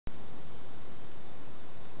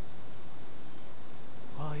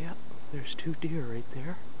there's 2 deer right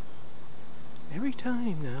there. Every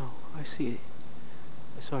time now I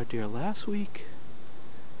saw a deer last week,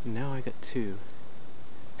 and now I got 2.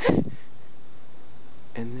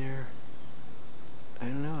 And I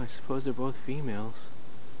don't know, I suppose they're both females.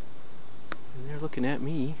 And they're looking at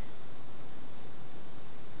me.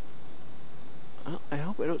 Well, I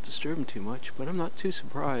hope I don't disturb them too much, but I'm not too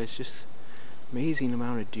surprised. Just amazing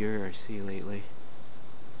amount of deer I see lately.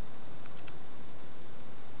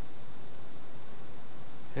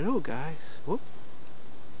 Hello, guys. Whoop.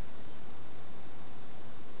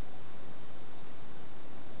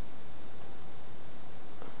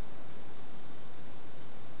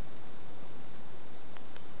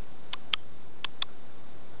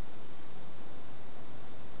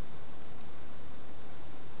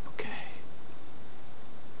 Okay.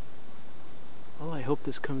 Well, I hope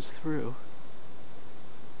this comes through.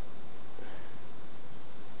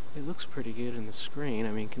 It looks pretty good in the screen,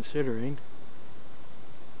 I mean, considering.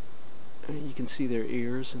 I mean, you can see their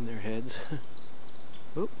ears and their heads.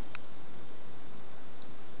 Oop.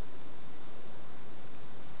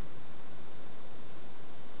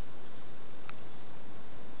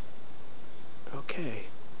 Okay.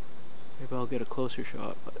 Maybe I'll get a closer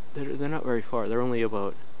shot, but they're not very far. They're only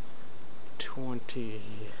about 20,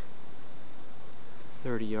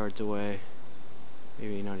 30 yards away.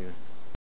 Maybe not even.